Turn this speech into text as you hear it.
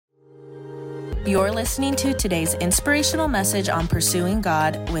You're listening to today's inspirational message on pursuing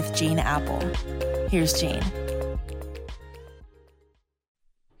God with Gene Apple. Here's Gene.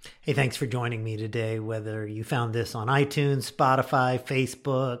 Hey, thanks for joining me today, whether you found this on iTunes, Spotify,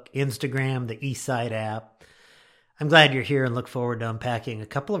 Facebook, Instagram, the Eastside app. I'm glad you're here and look forward to unpacking a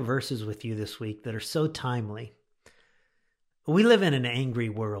couple of verses with you this week that are so timely. We live in an angry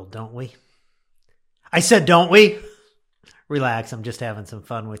world, don't we? I said, don't we? Relax, I'm just having some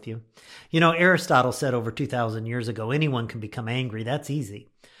fun with you. You know, Aristotle said over 2,000 years ago, anyone can become angry. That's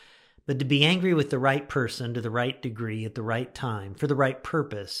easy. But to be angry with the right person, to the right degree, at the right time, for the right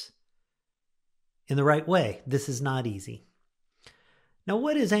purpose, in the right way, this is not easy. Now,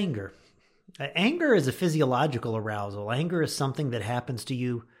 what is anger? Anger is a physiological arousal. Anger is something that happens to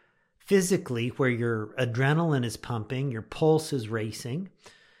you physically, where your adrenaline is pumping, your pulse is racing.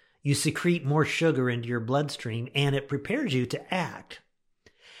 You secrete more sugar into your bloodstream, and it prepares you to act.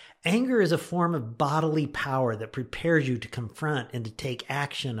 Anger is a form of bodily power that prepares you to confront and to take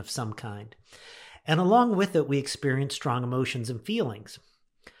action of some kind. And along with it, we experience strong emotions and feelings.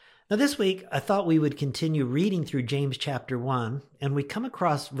 Now this week, I thought we would continue reading through James chapter 1, and we come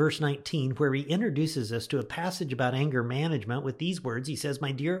across verse 19, where he introduces us to a passage about anger management with these words. He says,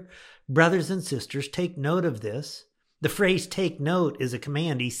 "My dear brothers and sisters, take note of this." The phrase "take note" is a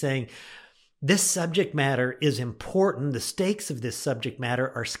command. He's saying this subject matter is important. The stakes of this subject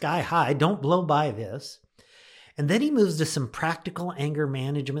matter are sky high. Don't blow by this. And then he moves to some practical anger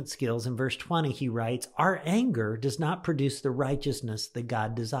management skills. In verse 20, he writes, "Our anger does not produce the righteousness that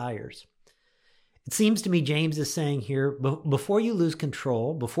God desires." It seems to me James is saying here, before you lose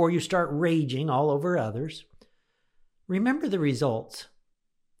control, before you start raging all over others, remember the results.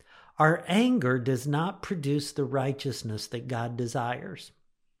 Our anger does not produce the righteousness that God desires.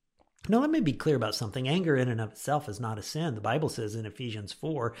 Now, let me be clear about something. Anger in and of itself is not a sin. The Bible says in Ephesians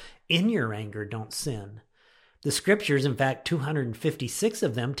 4, in your anger, don't sin. The scriptures, in fact, 256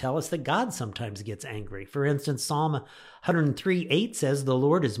 of them tell us that God sometimes gets angry. For instance, Psalm 103:8 says, "The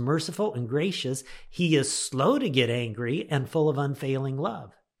Lord is merciful and gracious. He is slow to get angry and full of unfailing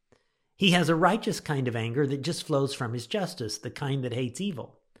love." He has a righteous kind of anger that just flows from his justice, the kind that hates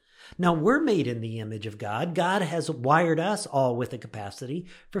evil. Now, we're made in the image of God. God has wired us all with a capacity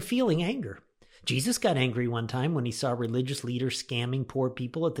for feeling anger. Jesus got angry one time when he saw religious leaders scamming poor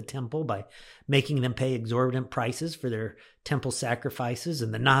people at the temple by making them pay exorbitant prices for their temple sacrifices,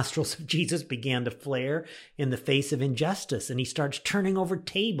 and the nostrils of Jesus began to flare in the face of injustice, and he starts turning over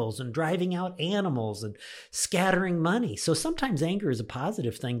tables and driving out animals and scattering money. So sometimes anger is a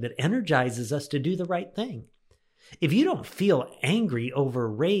positive thing that energizes us to do the right thing. If you don't feel angry over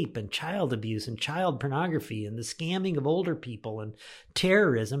rape and child abuse and child pornography and the scamming of older people and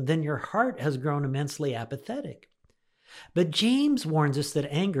terrorism, then your heart has grown immensely apathetic. But James warns us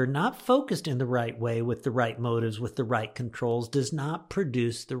that anger, not focused in the right way, with the right motives, with the right controls, does not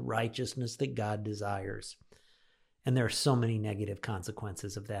produce the righteousness that God desires. And there are so many negative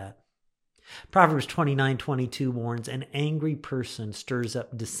consequences of that. Proverbs 29:22 warns, "An angry person stirs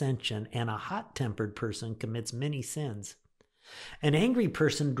up dissension, and a hot-tempered person commits many sins." An angry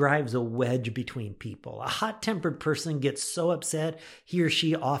person drives a wedge between people. A hot-tempered person gets so upset, he or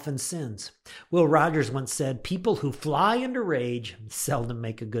she often sins. Will Rogers once said, "People who fly into rage seldom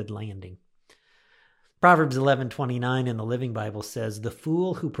make a good landing." Proverbs 11:29 in the Living Bible says, "The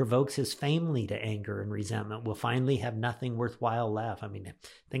fool who provokes his family to anger and resentment will finally have nothing worthwhile left." I mean,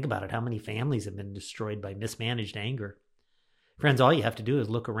 think about it. How many families have been destroyed by mismanaged anger? Friends, all you have to do is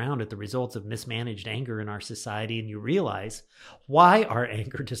look around at the results of mismanaged anger in our society, and you realize why our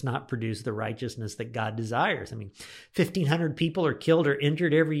anger does not produce the righteousness that God desires. I mean, 1,500 people are killed or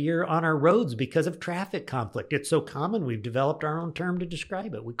injured every year on our roads because of traffic conflict. It's so common, we've developed our own term to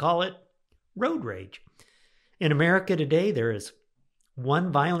describe it. We call it road rage. In America today, there is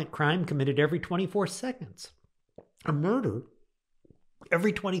one violent crime committed every 24 seconds, a murder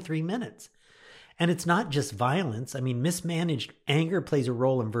every 23 minutes. And it's not just violence. I mean, mismanaged anger plays a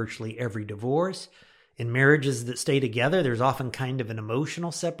role in virtually every divorce. In marriages that stay together, there's often kind of an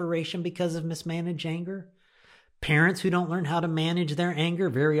emotional separation because of mismanaged anger. Parents who don't learn how to manage their anger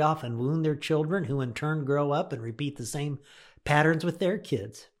very often wound their children, who in turn grow up and repeat the same patterns with their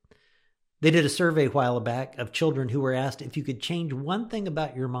kids. They did a survey a while back of children who were asked, if you could change one thing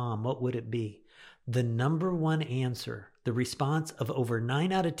about your mom, what would it be? The number one answer, the response of over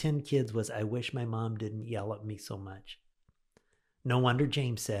 9 out of 10 kids was, "I wish my mom didn't yell at me so much." No wonder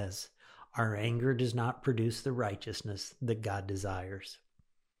James says, our anger does not produce the righteousness that God desires.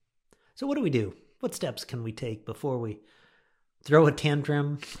 So what do? What steps can we take before we throw a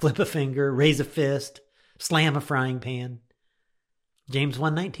tantrum, flip a finger, raise a fist, slam a frying pan? James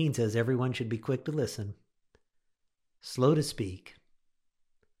 1:19 says everyone should be quick to listen, slow to speak,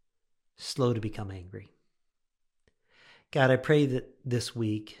 slow to become angry. God, I pray that this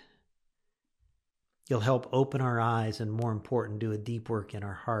week you'll help open our eyes and, more important, do a deep work in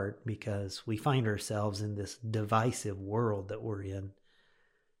our heart, because we find ourselves in this divisive world that we're in,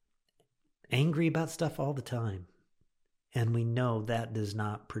 angry about stuff all the time. And we know that does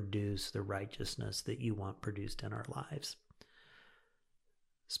not produce the righteousness that you want produced in our lives.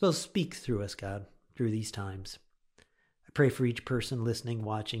 So speak through us, God, through these times. I pray for each person listening,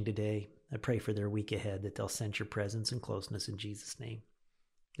 watching today. I pray for their week ahead, that they'll sense your presence and closeness in Jesus' name.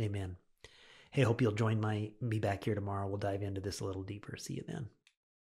 Amen. Hey, hope you'll join me back here tomorrow. We'll dive into this a little deeper. See you then.